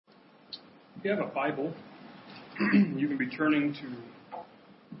If you have a Bible, you can be turning to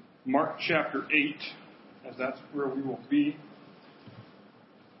Mark chapter 8, as that's where we will be.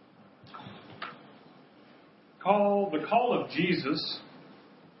 The call of Jesus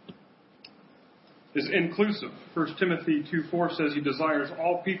is inclusive. 1 Timothy 2:4 says he desires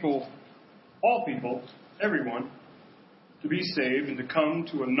all people, everyone, to be saved and to come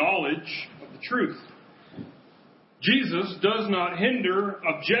to a knowledge of the truth. Jesus does not hinder,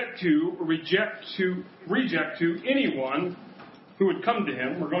 object to, or reject to anyone who would come to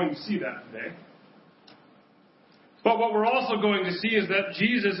him. We're going to see that today. But what we're also going to see is that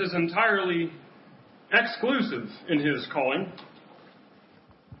Jesus is entirely exclusive in his calling.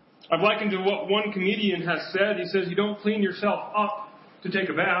 I've likened to what one comedian has said. He says, you don't clean yourself up to take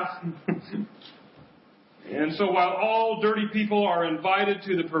a bath. And so while all dirty people are invited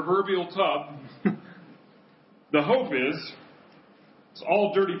to the proverbial tub, the hope is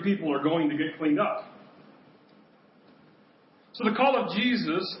all dirty people are going to get cleaned up. So the call of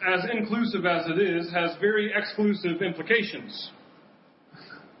Jesus, as inclusive as it is, has very exclusive implications.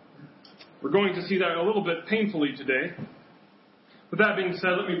 We're going to see that a little bit painfully today. With that being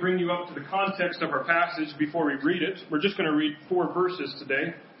said, let me bring you up to the context of our passage before we read it. We're just going to read 4 verses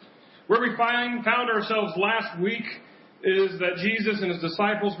today. Where we found ourselves last week is that Jesus and his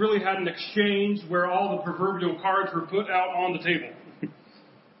disciples really had an exchange where all the proverbial cards were put out on the table.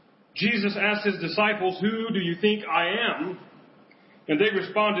 Jesus asked his disciples, "Who do you think I am?" And they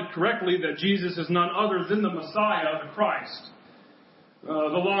responded correctly that Jesus is none other than the Messiah, the Christ, the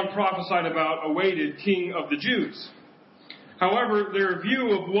long prophesied about awaited King of the Jews. However, their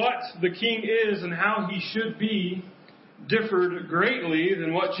view of what the King is and how he should be differed greatly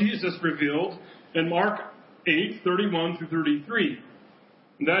than what Jesus revealed in Mark 8:31 through 33.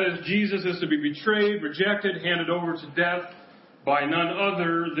 And that is, Jesus is to be betrayed, rejected, handed over to death by none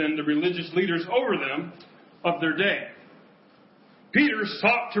other than the religious leaders over them of their day. Peter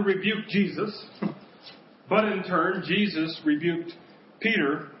sought to rebuke Jesus, but in turn, Jesus rebuked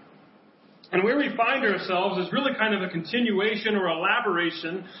Peter. And where we find ourselves is really kind of a continuation or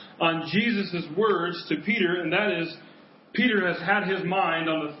elaboration on Jesus' words to Peter, and that is, Peter has had his mind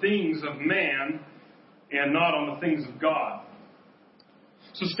on the things of man and not on the things of God.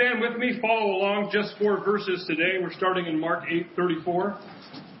 So stand with me, follow along, just 4 verses today. We're starting in Mark 8:34.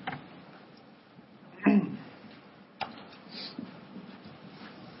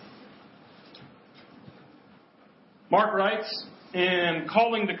 Mark writes, "And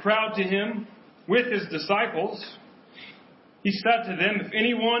calling the crowd to him with his disciples, he said to them, 'If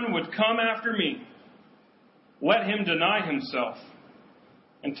anyone would come after me, let him deny himself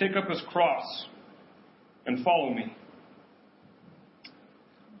and take up his cross and follow me.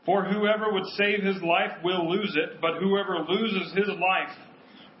 For whoever would save his life will lose it, but whoever loses his life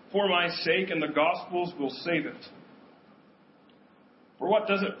for my sake and the gospel's will save it. For what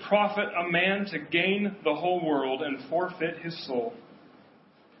does it profit a man to gain the whole world and forfeit his soul?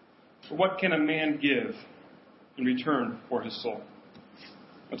 For what can a man give in return for his soul?'"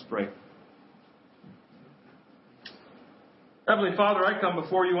 Let's pray. Heavenly Father, I come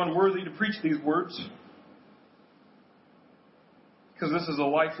before you unworthy to preach these words, because this is a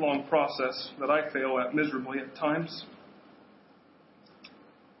lifelong process that I fail at miserably at times.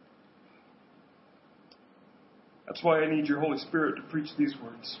 That's why I need your Holy Spirit to preach these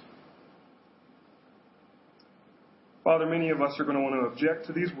words. Father, many of us are going to want to object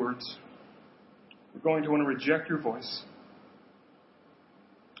to these words. We're going to want to reject your voice.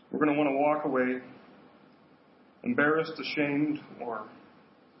 We're going to want to walk away embarrassed, ashamed, or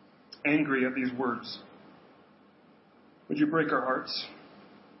angry at these words. Would you break our hearts?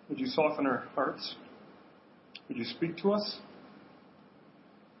 Would you soften our hearts? Would you speak to us?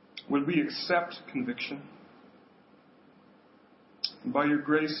 Would we accept conviction? And by your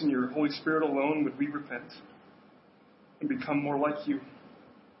grace and your Holy Spirit alone, would we repent and become more like you?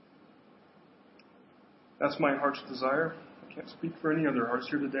 That's my heart's desire. I can't speak for any other hearts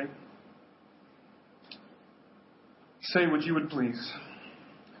here today. Say what you would please.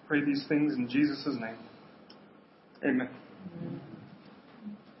 I pray these things in Jesus' name. Amen.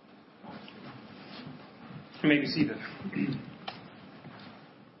 You may be seated.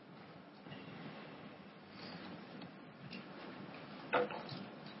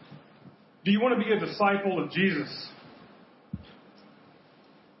 Do you want to be a disciple of Jesus?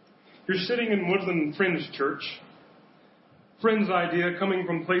 You're sitting in Woodland Friends Church. Friends idea coming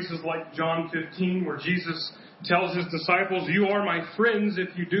from places like John 15, where Jesus tells his disciples, "You are my friends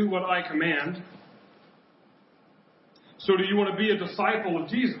if you do what I command." So do you want to be a disciple of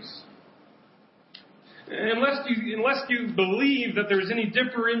Jesus? Unless you believe that there's any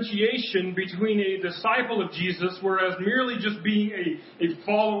differentiation between a disciple of Jesus, whereas merely just being a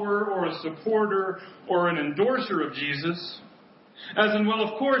follower or a supporter or an endorser of Jesus, as in, well,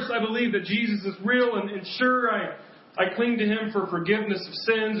 of course, I believe that Jesus is real, and sure, I cling to Him for forgiveness of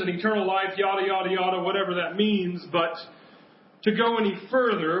sins and eternal life, yada, yada, yada, whatever that means, but to go any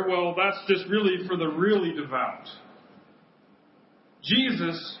further, well, that's just really for the really devout.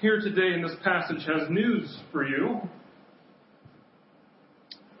 Jesus, here today in this passage, has news for you.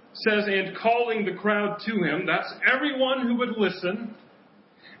 Says, and calling the crowd to Him, that's everyone who would listen,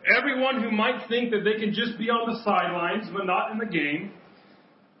 everyone who might think that they can just be on the sidelines, but not in the game.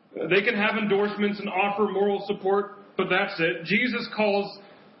 They can have endorsements and offer moral support, but that's it. Jesus calls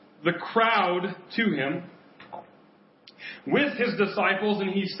the crowd to Him with His disciples,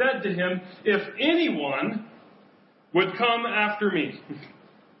 and He said to him, if anyone would come after me.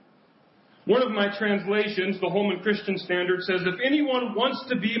 One of my translations, the Holman Christian Standard, says, if anyone wants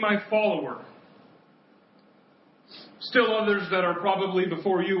to be my follower. Still others that are probably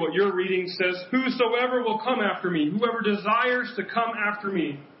before you, what you're reading says, whosoever will come after me, whoever desires to come after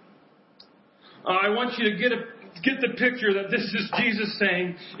me. I want you to get the picture that this is Jesus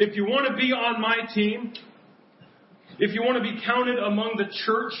saying, if you want to be on my team, if you want to be counted among the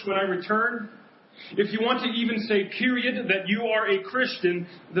church when I return, if you want to even say, period, that you are a Christian,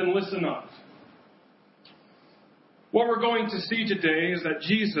 then listen up. What we're going to see today is that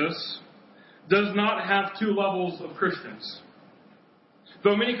Jesus does not have two levels of Christians.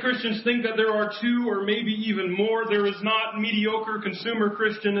 Though many Christians think that there are two or maybe even more, there is not mediocre consumer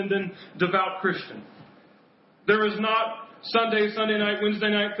Christian and then devout Christian. There is not Sunday night, Wednesday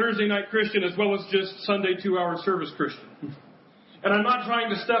night, Thursday night Christian, as well as just Sunday 2-hour service Christian. And I'm not trying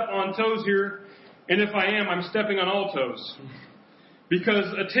to step on toes here. And if I am, I'm stepping on all toes. Because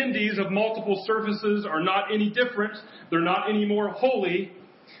attendees of multiple services are not any different, they're not any more holy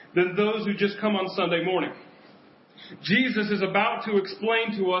than those who just come on Sunday morning. Jesus is about to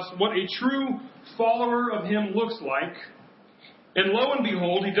explain to us what a true follower of Him looks like. And lo and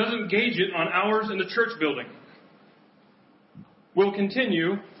behold, He doesn't gauge it on hours in the church building. We'll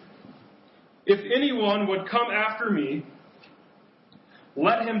continue. If anyone would come after me,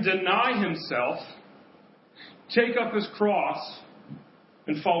 let him deny himself, take up his cross,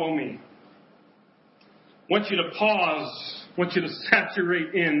 and follow me. I want you to pause. I want you to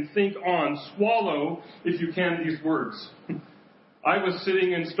saturate in, think on, swallow, if you can, these words. I was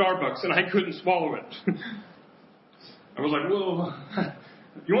sitting in Starbucks and I couldn't swallow it. I was like, well,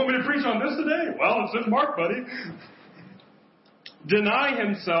 you want me to preach on this today? Well, it's in Mark, buddy. Deny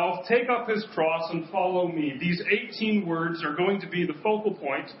himself, take up his cross, and follow me. These 18 words are going to be the focal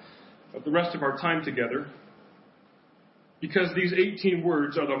point of the rest of our time together, because these 18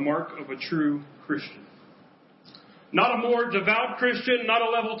 words are the mark of a true Christian. Not a more devout Christian, not a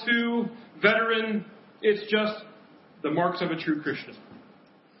level 2 veteran. It's just the marks of a true Christian.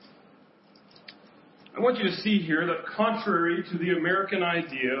 I want you to see here that contrary to the American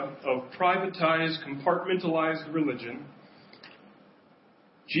idea of privatized, compartmentalized religion,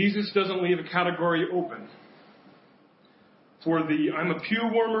 Jesus doesn't leave a category open. For I'm a pew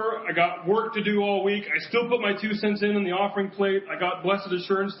warmer, I got work to do all week, I still put my 2 cents in the offering plate, I got blessed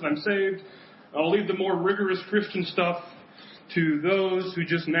assurance that I'm saved. I'll leave the more rigorous Christian stuff to those who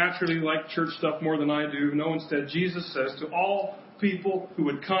just naturally like church stuff more than I do. No, instead, Jesus says to all people who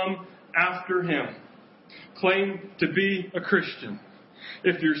would come after Him, claim to be a Christian.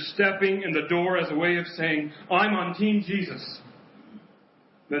 If you're stepping in the door as a way of saying, I'm on Team Jesus,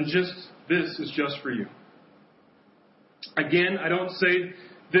 then this is just for you. Again, I don't say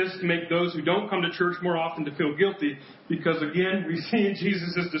this to make those who don't come to church more often to feel guilty, because again, we see in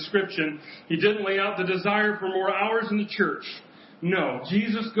Jesus' description, He didn't lay out the desire for more hours in the church. No,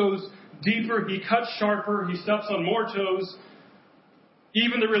 Jesus goes deeper, He cuts sharper, He steps on more toes.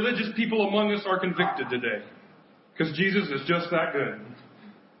 Even the religious people among us are convicted today, because Jesus is just that good.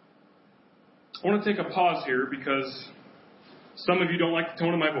 I want to take a pause here because some of you don't like the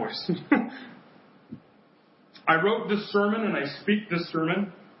tone of my voice. I wrote this sermon and I speak this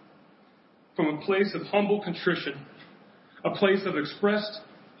sermon from a place of humble contrition, a place of expressed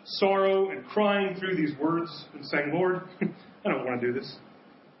sorrow and crying through these words and saying, Lord, I don't want to do this.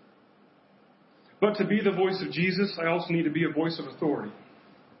 But to be the voice of Jesus, I also need to be a voice of authority.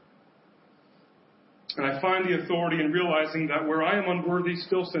 And I find the authority in realizing that where I am unworthy,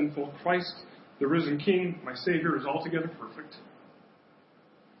 still sinful, Christ, the risen King, my Savior, is altogether perfect.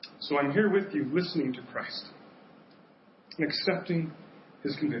 So I'm here with you, listening to Christ and accepting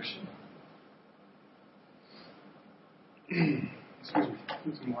His conviction. Excuse me,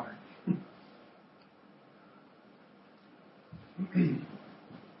 need some water.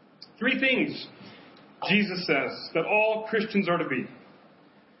 Three things Jesus says that all Christians are to be.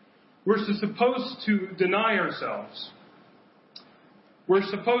 We're supposed to deny ourselves. We're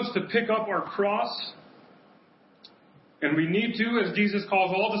supposed to pick up our cross. And we need to, as Jesus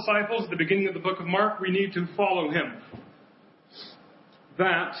calls all disciples at the beginning of the book of Mark, we need to follow him.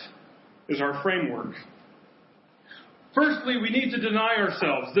 That is our framework. Firstly, we need to deny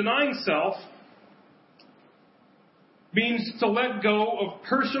ourselves. Denying self means to let go of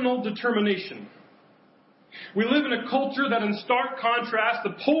personal determination. We live in a culture that, in stark contrast,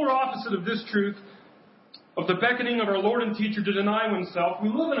 the polar opposite of this truth, of the beckoning of our Lord and Teacher to deny oneself, we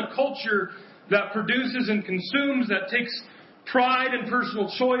live in a culture that produces and consumes, that takes pride in personal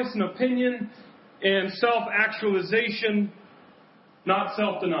choice and opinion and self-actualization, not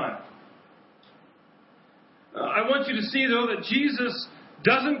self-denial. I want you to see, though, that Jesus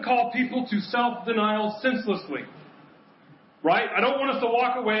doesn't call people to self-denial senselessly. Right? I don't want us to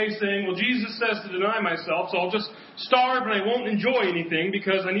walk away saying, well, Jesus says to deny myself, so I'll just starve and I won't enjoy anything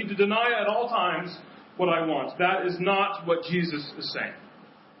because I need to deny at all times what I want. That is not what Jesus is saying.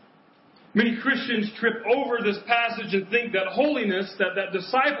 Many Christians trip over this passage and think that holiness, that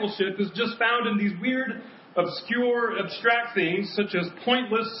discipleship is just found in these weird, obscure, abstract things such as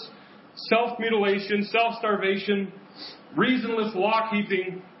pointless self-mutilation, self-starvation, reasonless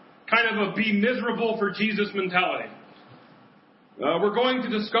law-keeping, kind of a be miserable for Jesus mentality. We're going to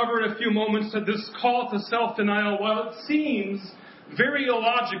discover in a few moments that this call to self-denial, while it seems very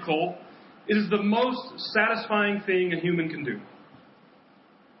illogical, it is the most satisfying thing a human can do.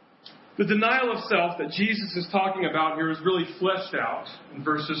 The denial of self that Jesus is talking about here is really fleshed out in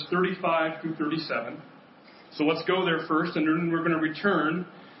verses 35 through 37. So let's go there first, and then we're going to return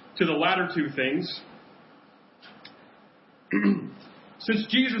to the latter two things. Since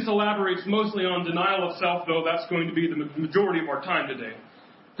Jesus elaborates mostly on denial of self, though, that's going to be the majority of our time today.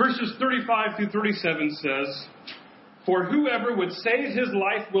 Verses 35 through 37 says, "For whoever would save his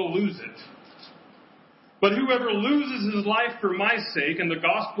life will lose it. But whoever loses his life for my sake and the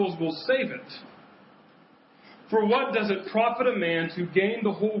gospel's will save it. For what does it profit a man to gain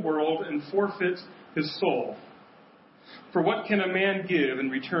the whole world and forfeit his soul? For what can a man give in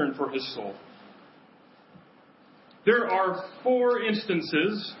return for his soul?" There are 4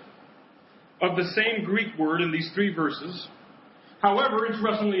 instances of the same Greek word in these 3 verses. However,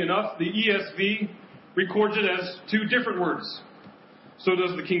 interestingly enough, the ESV records it as 2 different words. So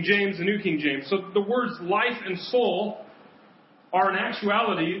does the King James, the New King James. So the words life and soul are in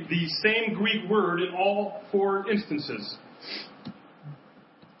actuality the same Greek word in all 4 instances.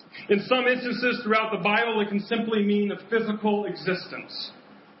 In some instances throughout the Bible, it can simply mean a physical existence.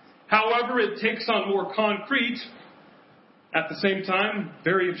 However, it takes on more concrete, at the same time,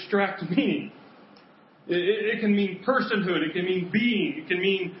 very abstract meaning. It can mean personhood, it can mean being, it can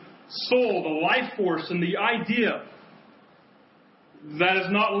mean soul, the life force, and the idea that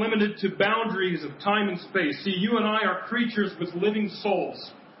is not limited to boundaries of time and space. See, you and I are creatures with living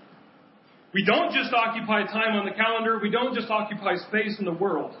souls. We don't just occupy time on the calendar, we don't just occupy space in the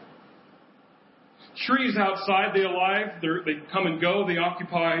world. Trees outside, they come and go, they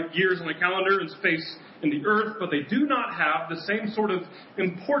occupy years on the calendar and space in the earth, but they do not have the same sort of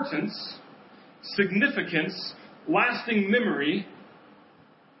importance, significance, lasting memory,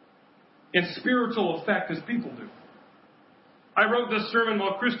 and spiritual effect as people do. I wrote this sermon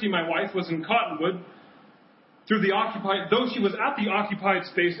while Christy, my wife, was in Cottonwood, though she was at the occupied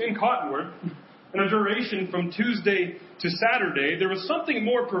space in Cottonwood, in a duration from Tuesday to Saturday, there was something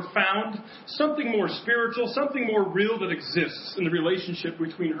more profound, something more spiritual, something more real that exists in the relationship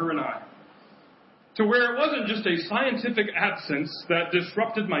between her and I. To where it wasn't just a scientific absence that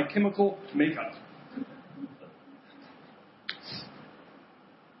disrupted my chemical makeup.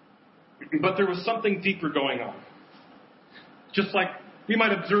 But there was something deeper going on. Just like we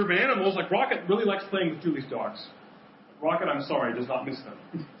might observe animals, like Rocket really likes playing with Julie's dogs. Rocket, I'm sorry, does not miss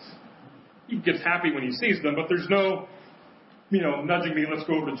them. He gets happy when he sees them, but there's no, nudging me, let's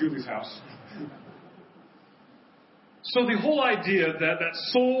go over to Julie's house. So the whole idea that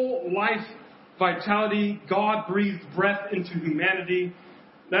soul, life, vitality, God breathed breath into humanity,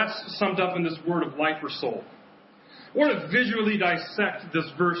 that's summed up in this word of life or soul. I want to visually dissect this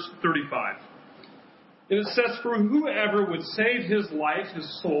verse 35. And it says, "For whoever would save his life,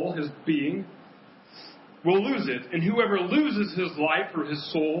 his soul, his being, will lose it. And whoever loses his life or his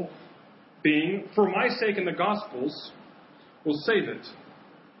soul, being, for my sake and the gospel's, will save it."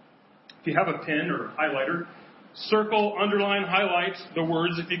 If you have a pen or highlighter, circle, underline, highlight the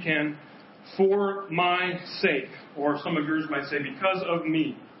words if you can, "for my sake," or some of yours might say, "because of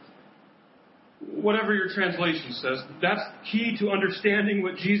me." whatever your translation says, that's key to understanding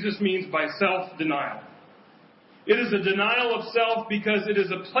what Jesus means by self-denial. It is a denial of self because it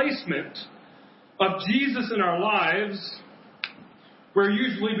is a placement of Jesus in our lives where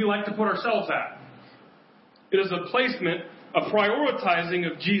usually we like to put ourselves at. It is a placement, a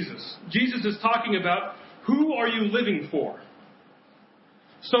prioritizing of Jesus. Jesus is talking about, who are you living for?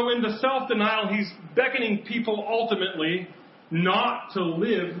 So in the self-denial, he's beckoning people ultimately not to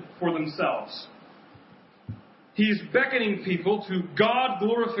live for themselves. He's beckoning people to God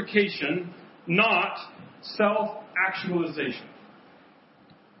glorification, not self-actualization.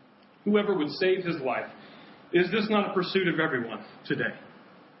 Whoever would save his life. Is this not a pursuit of everyone today?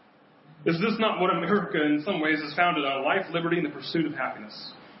 Is this not what America in some ways is founded on? Life, liberty, and the pursuit of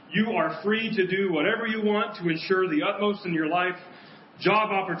happiness. You are free to do whatever you want to ensure the utmost in your life.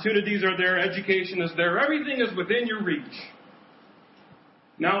 Job opportunities are there. Education is there. Everything is within your reach.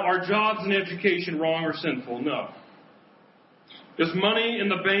 Now, are jobs and education wrong or sinful? No. Is money in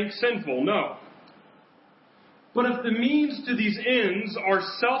the bank sinful? No. But if the means to these ends are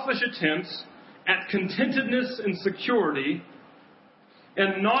selfish attempts at contentedness and security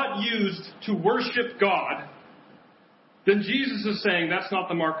and not used to worship God, then Jesus is saying that's not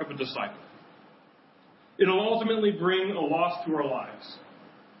the mark of a disciple. It'll ultimately bring a loss to our lives.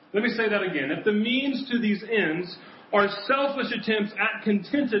 Let me say that again. If the means to these ends are selfish attempts at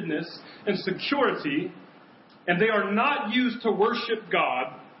contentedness and security, and they are not used to worship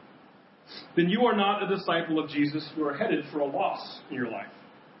God, then you are not a disciple of Jesus. You are headed for a loss in your life.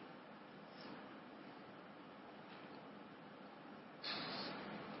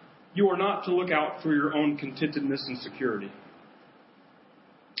 You are not to look out for your own contentedness and security.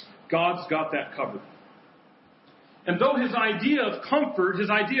 God's got that covered. And though his idea of comfort, his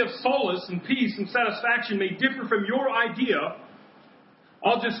idea of solace and peace and satisfaction may differ from your idea,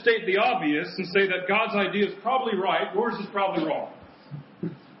 I'll just state the obvious and say that God's idea is probably right, yours is probably wrong.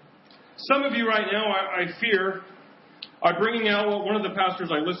 Some of you right now, I fear, are bringing out what one of the pastors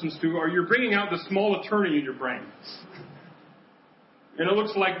I listen to, or you're bringing out the small attorney in your brain. And it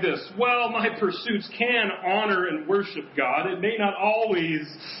looks like this. Well, my pursuits can honor and worship God. It may not always.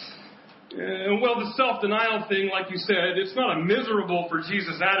 Well, the self-denial thing, like you said, it's not a miserable for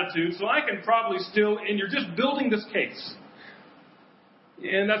Jesus attitude, so I can probably still, and you're just building this case.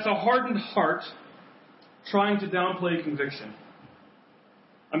 And that's a hardened heart trying to downplay conviction.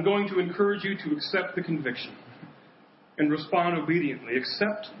 I'm going to encourage you to accept the conviction and respond obediently.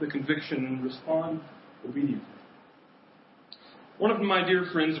 Accept the conviction and respond obediently. One of my dear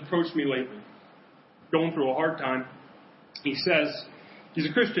friends approached me lately, going through a hard time. He says, he's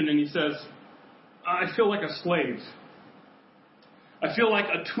a Christian, and he says, I feel like a slave. I feel like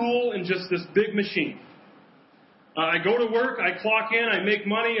a tool in just this big machine. I go to work, I clock in, I make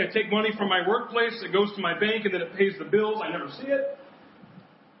money, I take money from my workplace, it goes to my bank, and then it pays the bills. I never see it.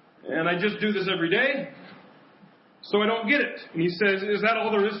 And I just do this every day, so I don't get it. And he says, is that all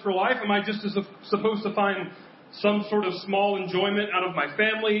there is for life? Am I just supposed to find some sort of small enjoyment out of my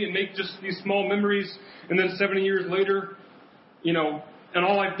family and make just these small memories, and then 70 years later, and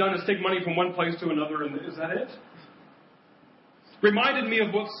all I've done is take money from one place to another, and is that it? Reminded me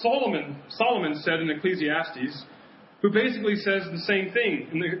of what Solomon said in Ecclesiastes, who basically says the same thing.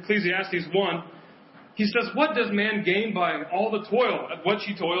 In Ecclesiastes 1, he says, what does man gain by all the toil at what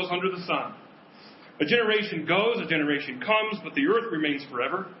he toils under the sun? A generation goes, a generation comes, but the earth remains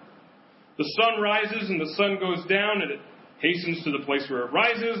forever. The sun rises and the sun goes down, and it hastens to the place where it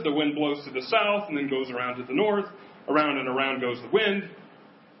rises. The wind blows to the south and then goes around to the north. Around and around goes the wind.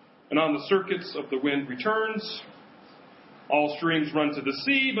 And on the circuits of the wind returns. All streams run to the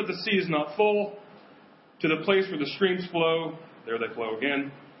sea, but the sea is not full. To the place where the streams flow, there they flow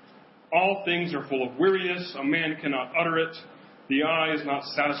again. All things are full of weariness. A man cannot utter it. The eye is not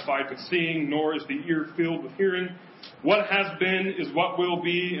satisfied with seeing, nor is the ear filled with hearing. What has been is what will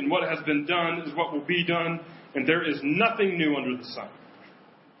be, and what has been done is what will be done, and there is nothing new under the sun.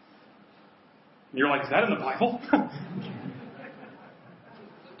 And you're like, is that in the Bible?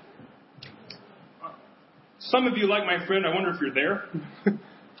 Some of you, like my friend, I wonder if you're there.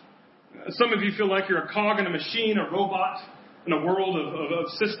 Some of you feel like you're a cog in a machine, a robot, in a world of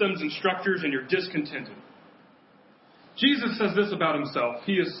systems and structures, and you're discontented. Jesus says this about himself.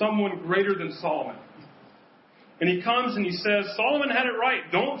 He is someone greater than Solomon. And he comes and he says, Solomon had it right.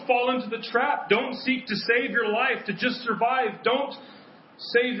 Don't fall into the trap. Don't seek to save your life, to just survive. Don't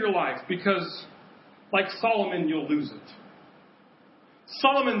save your life, because like Solomon, you'll lose it.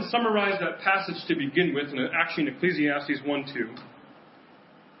 Solomon summarized that passage to begin with, actually in Ecclesiastes 1:2.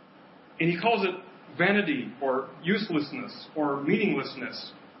 And he calls it vanity or uselessness or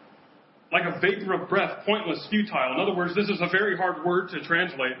meaninglessness. like a vapor of breath, pointless, futile. In other words, this is a very hard word to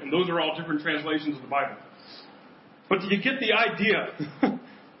translate, and those are all different translations of the Bible. But do you get the idea?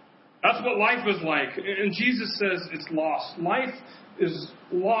 That's what life is like. And Jesus says it's lost. Life is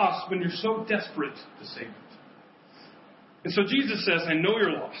lost when you're so desperate to save it. And so Jesus says, I know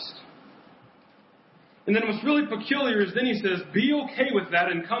you're lost. And then what's really peculiar is then he says, be okay with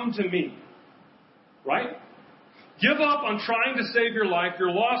that and come to me. Right? Give up on trying to save your life.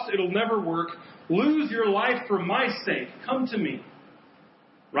 You're lost. It'll never work. Lose your life for my sake. Come to me.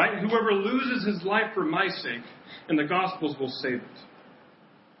 Right? Whoever loses his life for my sake, and the Gospels will save it.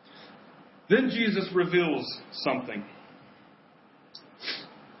 Then Jesus reveals something.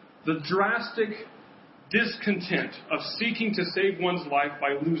 The drastic discontent of seeking to save one's life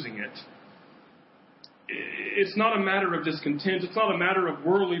by losing it. It's not a matter of discontent. It's not a matter of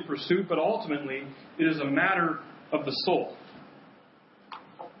worldly pursuit, but ultimately it is a matter of the soul.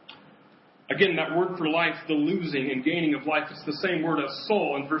 Again, that word for life, the losing and gaining of life, it's the same word as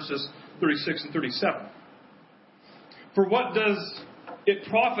soul in verses 36 and 37. For what does it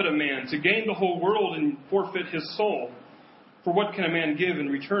profit a man to gain the whole world and forfeit his soul? For what can a man give in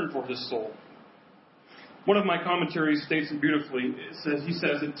return for his soul? One of my commentaries states it beautifully. He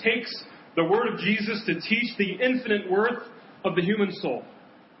says, it takes the word of Jesus to teach the infinite worth of the human soul.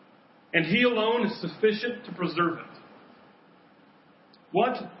 And he alone is sufficient to preserve it.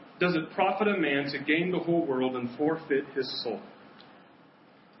 What does it profit a man to gain the whole world and forfeit his soul?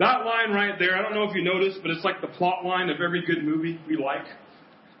 That line right there, I don't know if you noticed, but it's like the plot line of every good movie we like.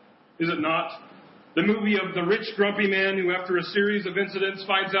 Is it not? The movie of the rich, grumpy man who, after a series of incidents,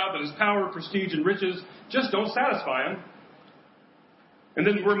 finds out that his power, prestige, and riches just don't satisfy him. And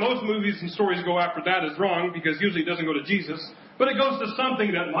then where most movies and stories go after that is wrong, because usually it doesn't go to Jesus, but it goes to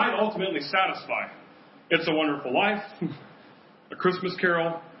something that might ultimately satisfy. It's a Wonderful Life, A Christmas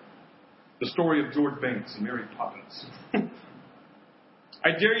Carol, the story of George Banks and Mary Poppins. I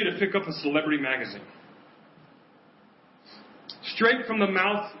dare you to pick up a celebrity magazine. Straight from the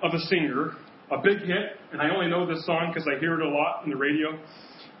mouth of a singer, a big hit, and I only know this song because I hear it a lot in the radio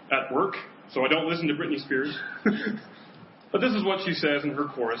at work, so I don't listen to Britney Spears. But this is what she says in her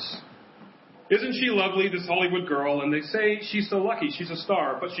chorus. Isn't she lovely, this Hollywood girl? And they say she's so lucky, she's a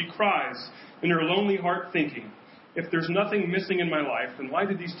star, but she cries in her lonely heart thinking, if there's nothing missing in my life, then why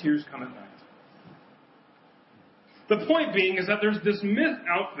did these tears come at night? The point being is that there's this myth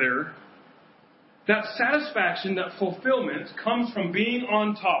out there that satisfaction, that fulfillment, comes from being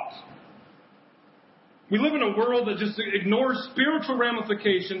on top. We live in a world that just ignores spiritual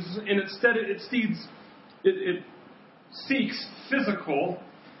ramifications, and instead it seeks physical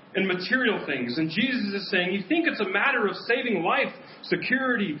and material things. And Jesus is saying, you think it's a matter of saving life,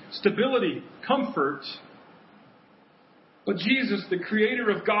 security, stability, comfort. But Jesus, the creator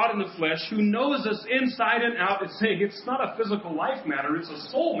of God in the flesh, who knows us inside and out, is saying it's not a physical life matter, it's a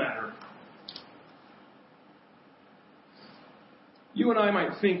soul matter. You and I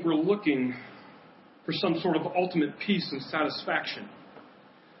might think we're looking for some sort of ultimate peace and satisfaction.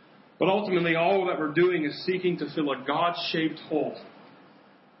 But ultimately, all that we're doing is seeking to fill a God-shaped hole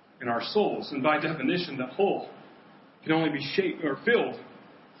in our souls. And by definition, that hole can only be shaped or filled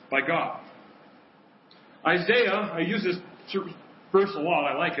by God. Isaiah, I use this verse a lot,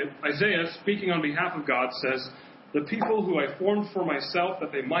 I like it. Isaiah, speaking on behalf of God, says, the people who I formed for myself,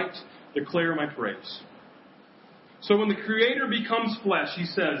 that they might declare my praise. So when the Creator becomes flesh, he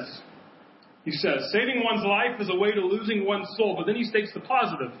says, saving one's life is a way to losing one's soul. But then he states the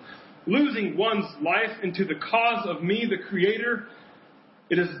positive. Losing one's life into the cause of me, the Creator,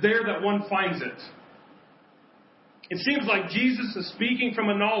 it is there that one finds it. It seems like Jesus is speaking from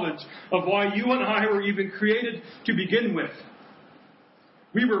a knowledge of why you and I were even created to begin with.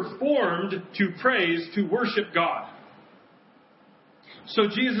 We were formed to praise, to worship God. So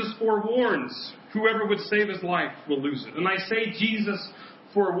Jesus forewarns, whoever would save his life will lose it. And I say Jesus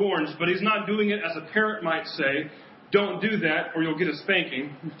forewarns, but he's not doing it as a parent might say, don't do that or you'll get a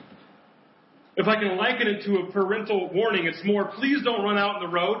spanking. If I can liken it to a parental warning, it's more, please don't run out in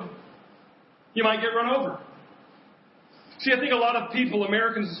the road. You might get run over. See, I think a lot of people,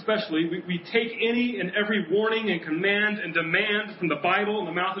 Americans especially, we take any and every warning and command and demand from the Bible and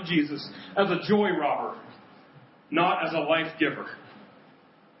the mouth of Jesus as a joy robber, not as a life giver.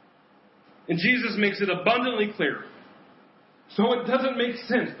 And Jesus makes it abundantly clear. So it doesn't make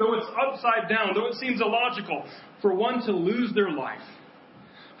sense, though it's upside down, though it seems illogical, for one to lose their life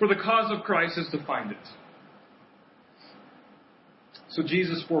for the cause of Christ is to find it. So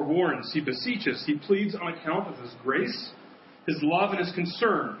Jesus forewarns, he beseeches, he pleads on account of his grace, his love, and his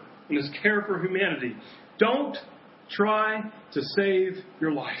concern, and his care for humanity. Don't try to save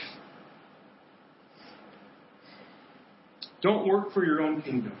your life. Don't work for your own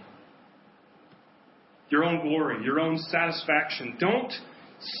kingdom, your own glory, your own satisfaction. Don't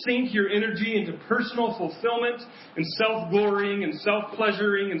sink your energy into personal fulfillment and self-glorying and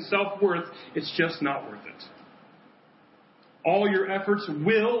self-pleasuring and self-worth. It's just not worth it. All your efforts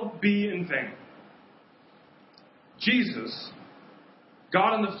will be in vain. Jesus,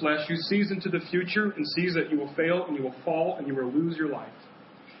 God in the flesh, who sees into the future and sees that you will fail and you will fall and you will lose your life,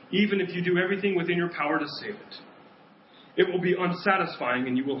 even if you do everything within your power to save it. It will be unsatisfying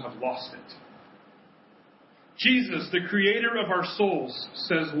and you will have lost it. Jesus, the creator of our souls,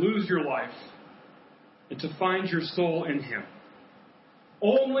 says lose your life and to find your soul in him.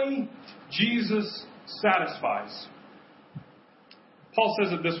 Only Jesus satisfies. Paul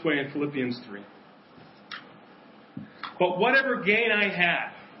says it this way in Philippians 3. But whatever gain I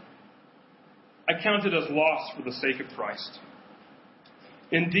had, I count it as loss for the sake of Christ.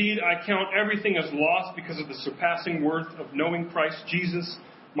 Indeed, I count everything as loss because of the surpassing worth of knowing Christ Jesus,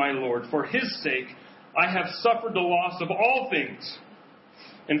 my Lord. For his sake, I have suffered the loss of all things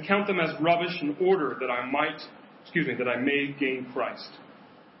and count them as rubbish in order that I may gain Christ.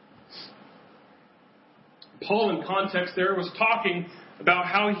 Paul, in context there, was talking about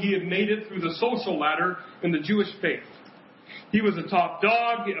how he had made it through the social ladder in the Jewish faith. He was a top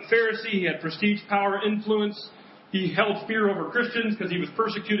dog, a Pharisee. He had prestige, power, influence. He held fear over Christians because he was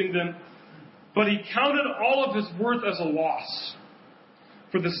persecuting them. But he counted all of his worth as a loss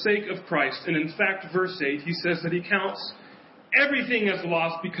for the sake of Christ. And in fact, verse 8, he says that he counts everything as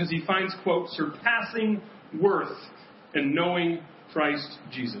loss because he finds, quote, surpassing worth in knowing Christ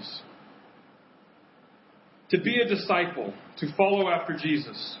Jesus. To be a disciple, to follow after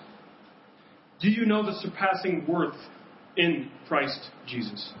Jesus, do you know the surpassing worth in Christ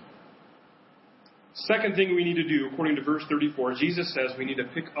Jesus? Second thing we need to do, according to verse 34, Jesus says we need to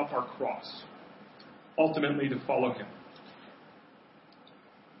pick up our cross, ultimately to follow him.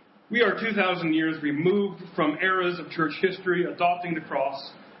 We are 2,000 years removed from eras of church history adopting the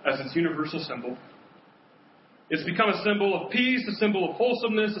cross as its universal symbol. It's become a symbol of peace, a symbol of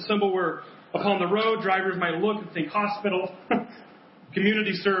wholesomeness, a symbol where upon the road drivers might look and think hospital,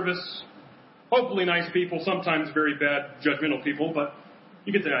 community service, hopefully nice people, sometimes very bad, judgmental people, but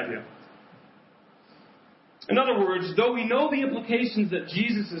you get the idea. In other words, though we know the implications that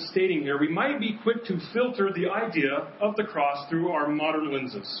Jesus is stating here, we might be quick to filter the idea of the cross through our modern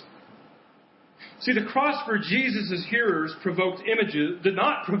lenses. See, the cross for Jesus' hearers did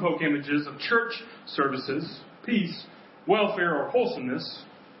not provoke images of church services, peace, welfare, or wholesomeness.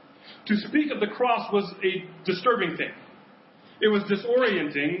 To speak of the cross was a disturbing thing. It was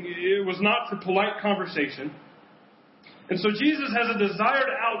disorienting. It was not for polite conversation. And so Jesus has a desired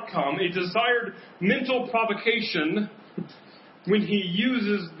outcome, a desired mental provocation when he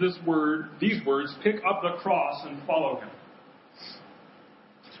uses these words, pick up the cross and follow him.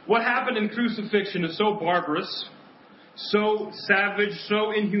 What happened in crucifixion is so barbarous, so savage,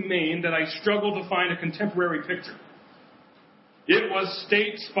 so inhumane that I struggle to find a contemporary picture. It was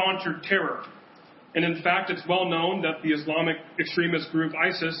state-sponsored terror. And in fact, it's well known that the Islamic extremist group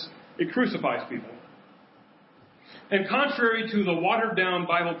ISIS, it crucifies people. And contrary to the watered-down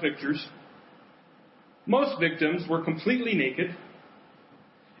Bible pictures, most victims were completely naked.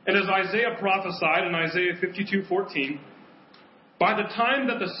 And as Isaiah prophesied in Isaiah 52:14, by the time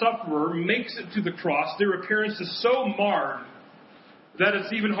that the sufferer makes it to the cross, their appearance is so marred that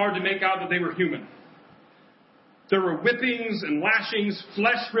it's even hard to make out that they were human. There were whippings and lashings,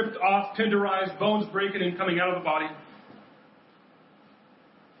 flesh ripped off, tenderized, bones breaking and coming out of the body.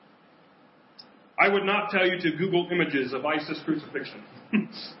 I would not tell you to Google images of ISIS crucifixion.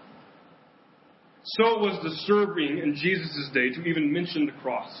 So it was disturbing in Jesus' day to even mention the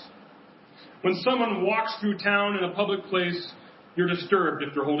cross. When someone walks through town in a public place, you're disturbed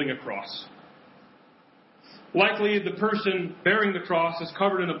if they're holding a cross. Likely the person bearing the cross is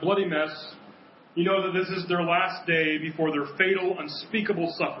covered in a bloody mess. You know that this is their last day before their fatal,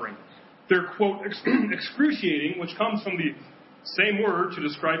 unspeakable suffering. Their, quote, excruciating, which comes from the same word to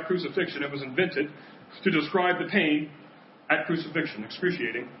describe crucifixion. It was invented to describe the pain at crucifixion,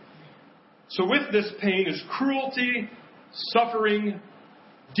 excruciating. So with this pain is cruelty, suffering,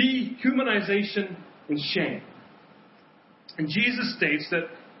 dehumanization, and shame. And Jesus states that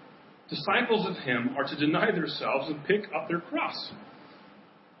disciples of him are to deny themselves and pick up their cross.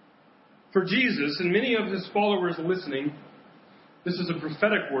 For Jesus and many of his followers listening, this is a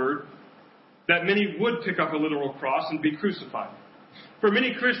prophetic word that many would pick up a literal cross and be crucified. For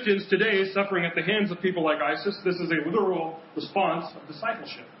many Christians today suffering at the hands of people like ISIS, this is a literal response of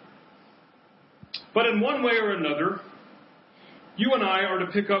discipleship. But in one way or another, you and I are to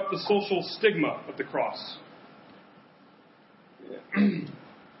pick up the social stigma of the cross.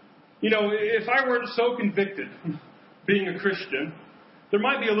 If I weren't so convicted being a Christian, there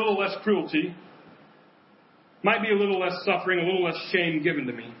might be a little less cruelty, might be a little less suffering, a little less shame given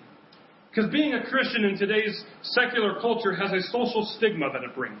to me. Because being a Christian in today's secular culture has a social stigma that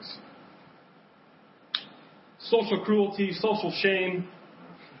it brings. Social cruelty, social shame.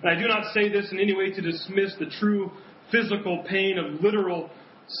 And I do not say this in any way to dismiss the true physical pain of literal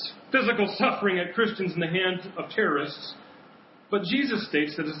physical suffering at Christians in the hands of terrorists. But Jesus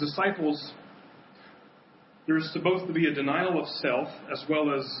states that his disciples, there is supposed to be a denial of self as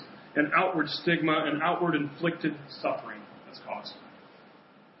well as an outward stigma, an outward inflicted suffering that's caused.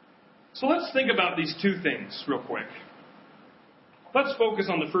 So let's think about these two things real quick. Let's focus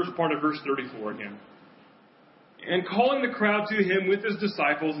on the first part of verse 34 again. And calling the crowd to him with his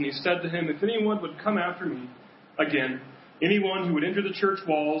disciples, and he said to him, if anyone would come after me, again, anyone who would enter the church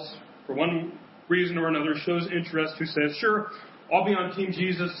walls for one reason or another shows interest, who says, sure, I'll be on Team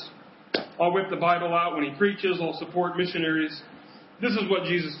Jesus, I'll whip the Bible out when he preaches, I'll support missionaries. This is what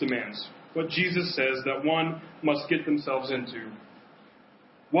Jesus demands, what Jesus says that one must get themselves into.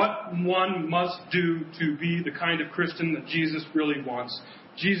 What one must do to be the kind of Christian that Jesus really wants.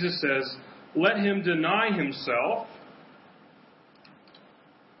 Jesus says, let him deny himself,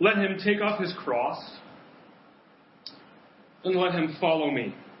 let him take off his cross, and let him follow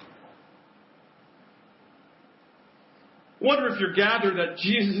me. I wonder if you're gathered that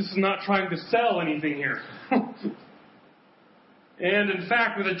Jesus is not trying to sell anything here. And in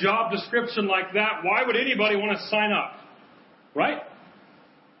fact, with a job description like that, why would anybody want to sign up? Right?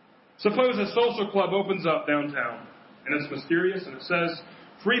 Suppose a social club opens up downtown, and it's mysterious, and it says,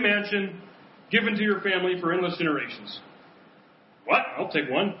 free mansion given to your family for endless generations. What? I'll take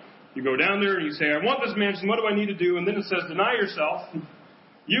one. You go down there and you say, I want this mansion, what do I need to do? And then it says, deny yourself.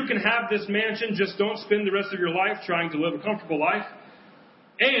 You can have this mansion, just don't spend the rest of your life trying to live a comfortable life.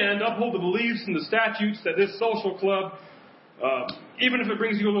 And uphold the beliefs and the statutes that this social club, even if it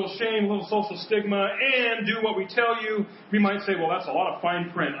brings you a little shame, a little social stigma, and do what we tell you, we might say, well, that's a lot of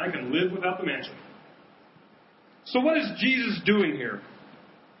fine print. I can live without the mansion. So what is Jesus doing here?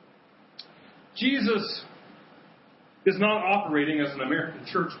 Jesus is not operating as an American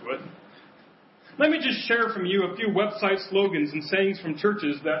church would. Let me just share from you a few website slogans and sayings from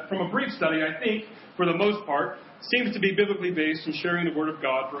churches that, from a brief study, I think, for the most part, seems to be biblically based in sharing the Word of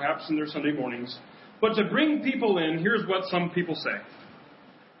God, perhaps in their Sunday mornings. But to bring people in, here's what some people say.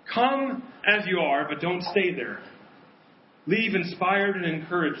 Come as you are, but don't stay there. Leave inspired and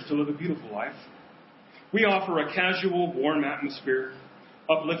encouraged to live a beautiful life. We offer a casual, warm atmosphere,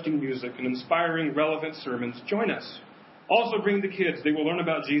 uplifting music, and inspiring, relevant sermons. Join us. Also bring the kids. They will learn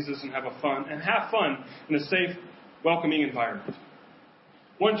about Jesus and have fun in a safe, welcoming environment.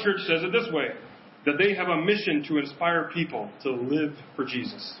 One church says it this way, that they have a mission to inspire people to live for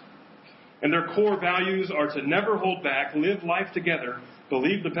Jesus. And their core values are to never hold back, live life together,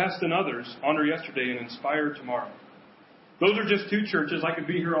 believe the best in others, honor yesterday, and inspire tomorrow. Those are just two churches. I could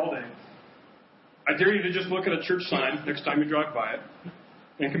be here all day. I dare you to just look at a church sign next time you drive by it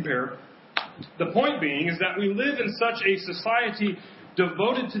and compare. The point being is that we live in such a society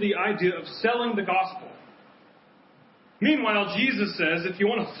devoted to the idea of selling the gospel. Meanwhile, Jesus says, if you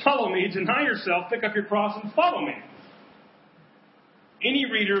want to follow me, deny yourself, pick up your cross, and follow me. Any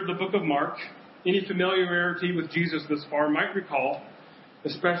reader of the book of Mark, any familiarity with Jesus this far might recall,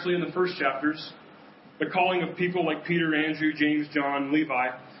 especially in the first chapters, the calling of people like Peter, Andrew, James, John, Levi,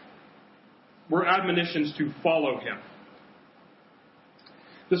 were admonitions to follow him.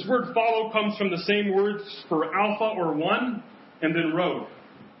 This word follow comes from the same words for alpha or one and then road.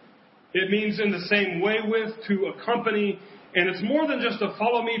 It means in the same way with, to accompany, and it's more than just to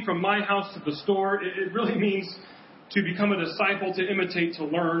follow me from my house to the store. It really means to become a disciple, to imitate, to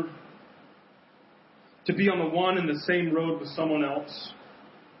learn, to be on the one and the same road with someone else.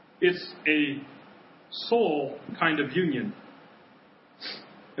 It's a soul kind of union.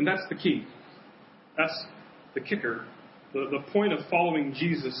 And that's the key. That's the kicker. The point of following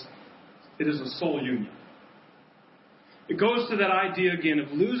Jesus, it is a soul union. It goes to that idea again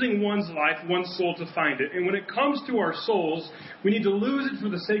of losing one's life, one's soul to find it. And when it comes to our souls, we need to lose it for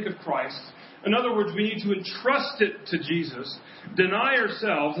the sake of Christ. In other words, we need to entrust it to Jesus, deny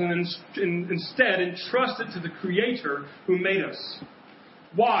ourselves, and instead entrust it to the Creator who made us.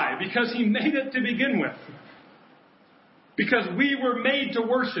 Why? Because He made it to begin with. Because we were made to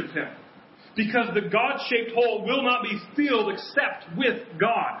worship Him. Because the God-shaped hole will not be filled except with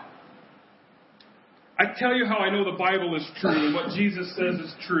God. I tell you how I know the Bible is true and what Jesus says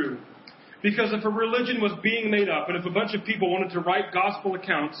is true. Because if a religion was being made up and if a bunch of people wanted to write gospel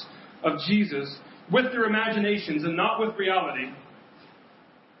accounts of Jesus, with their imaginations and not with reality,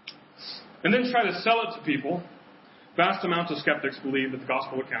 and then try to sell it to people. Vast amounts of skeptics believe that the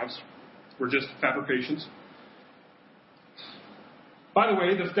gospel accounts were just fabrications. By the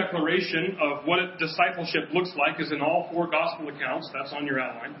way, this declaration of what discipleship looks like is in all 4 gospel accounts. That's on your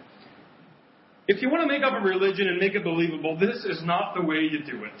outline. If you want to make up a religion and make it believable, this is not the way you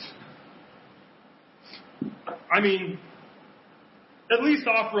do it. I mean, at least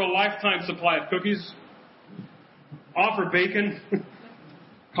offer a lifetime supply of cookies. Offer bacon,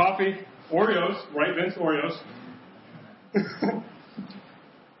 coffee, Oreos, right, Vince? Oreos.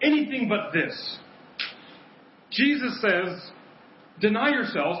 Anything but this. Jesus says, deny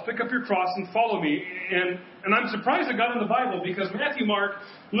yourselves, pick up your cross, and follow me. And I'm surprised it got in the Bible, because Matthew, Mark,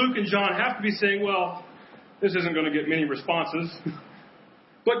 Luke, and John have to be saying, well, this isn't going to get many responses.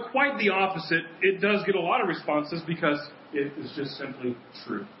 But quite the opposite. It does get a lot of responses because it is just simply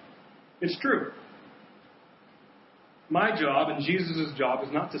true. It's true. My job and Jesus' job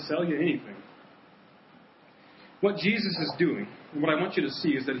is not to sell you anything. What Jesus is doing, and what I want you to see,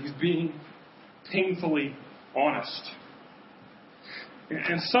 is that he's being painfully honest.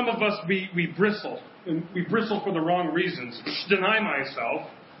 And some of us, we bristle. And we bristle for the wrong reasons. Deny myself.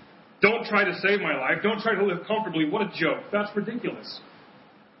 Don't try to save my life. Don't try to live comfortably. What a joke. That's ridiculous.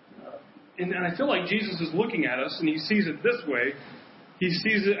 And I feel like Jesus is looking at us, and he sees it this way. He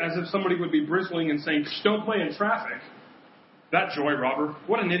sees it as if somebody would be bristling and saying, don't play in traffic. That joy robber.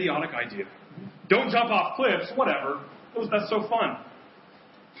 What an idiotic idea. Don't jump off cliffs. Whatever. That's so fun.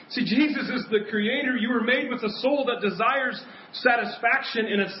 See, Jesus is the creator. You were made with a soul that desires satisfaction,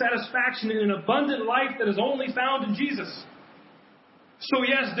 and a satisfaction in an abundant life that is only found in Jesus. So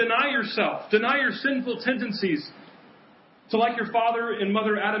yes, deny yourself. Deny your sinful tendencies to, like your father and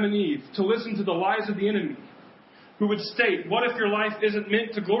mother Adam and Eve, to listen to the lies of the enemy, who would state, what if your life isn't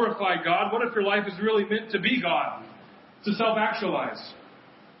meant to glorify God? What if your life is really meant to be God? To self-actualize?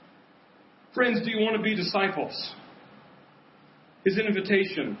 Friends, do you want to be disciples? His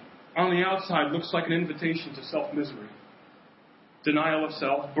invitation on the outside looks like an invitation to self-misery. Denial of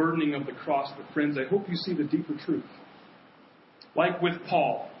self, burdening of the cross. But friends, I hope you see the deeper truth. Like with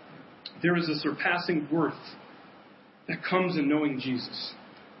Paul, there is a surpassing worth that comes in knowing Jesus.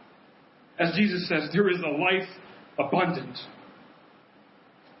 As Jesus says, there is a life abundant.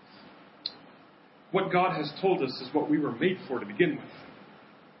 What God has told us is what we were made for to begin with.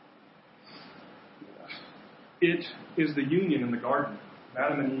 It is the union in the garden of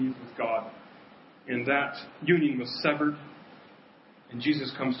Adam and Eve with God. And that union was severed, and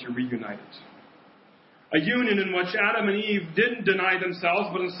Jesus comes to reunite it. A union in which Adam and Eve didn't deny themselves,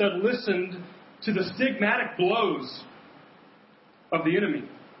 but instead listened to the stigmatic blows of the enemy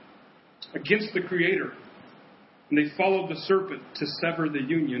against the Creator. And they followed the serpent to sever the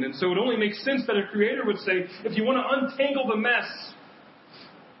union. And so it only makes sense that a Creator would say, if you want to untangle the mess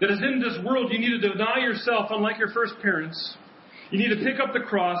that is in this world, you need to deny yourself, unlike your first parents. You need to pick up the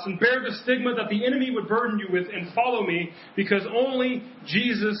cross and bear the stigma that the enemy would burden you with and follow me, because only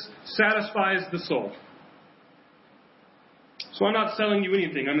Jesus satisfies the soul. So I'm not selling you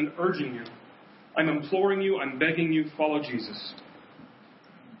anything. I'm urging you. I'm imploring you. I'm begging you, follow Jesus.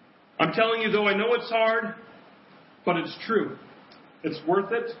 I'm telling you, though I know it's hard, but it's true. It's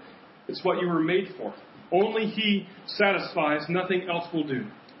worth it. It's what you were made for. Only He satisfies. Nothing else will do.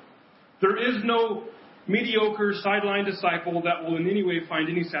 There is no mediocre sideline disciple that will in any way find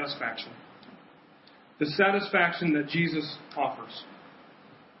any satisfaction. The satisfaction that Jesus offers.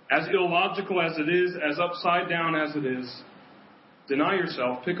 As illogical as it is, as upside down as it is, deny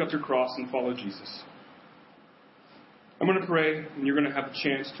yourself, pick up your cross, and follow Jesus. I'm going to pray, and you're going to have a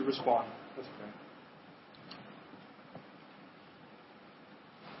chance to respond. Let's pray.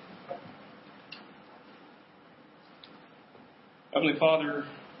 Heavenly Father,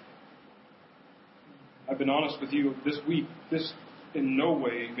 I've been honest with you this week. This in no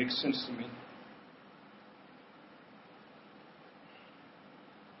way makes sense to me.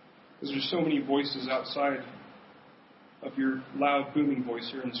 Because there's so many voices outside of your loud, booming voice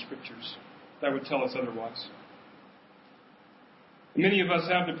here in the Scriptures that would tell us otherwise. And many of us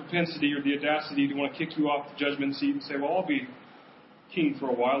have the propensity or the audacity to want to kick you off the judgment seat and say, well, I'll be king for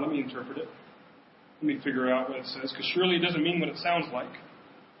a while. Let me interpret it. Let me figure out what it says. Because surely it doesn't mean what it sounds like.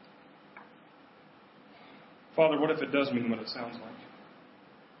 Father, what if it does mean what it sounds like?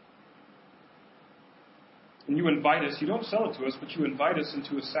 And you invite us, you don't sell it to us, but you invite us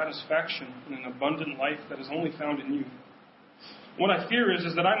into a satisfaction and an abundant life that is only found in you. What I fear is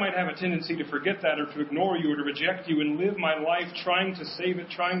that I might have a tendency to forget that, or to ignore you, or to reject you, and live my life trying to save it,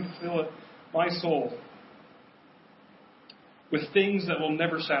 trying to fill it, my soul, with things that will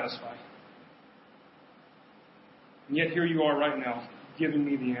never satisfy. And yet here you are right now, giving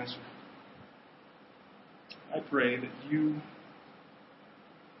me the answer. I pray that you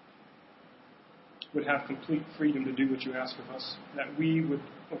would have complete freedom to do what you ask of us, that we would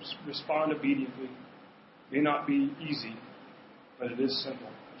respond obediently. It may not be easy, but it is simple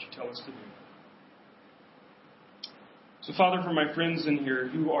what you tell us to do. So, Father, for my friends in here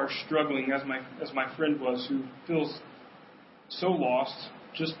who are struggling, as my friend was, who feels so lost,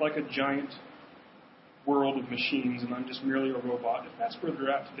 just like a giant world of machines, and I'm just merely a robot, if that's where they're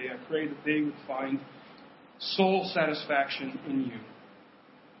at today, I pray that they would find soul satisfaction in you.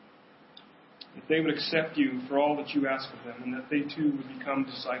 That they would accept you for all that you ask of them, and that they too would become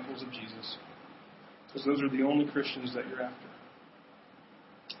disciples of Jesus. Because those are the only Christians that you're after.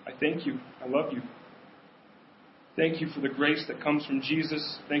 I thank you. I love you. Thank you for the grace that comes from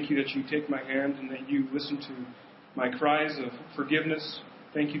Jesus. Thank you that you take my hand and that you listen to my cries of forgiveness.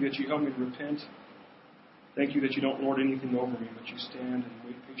 Thank you that you help me repent. Thank you that you don't lord anything over me, but you stand and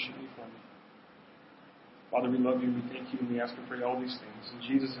wait patiently for me. Father, we love you, we thank you, and we ask and pray all these things.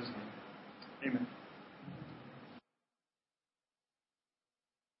 In Jesus' name, amen.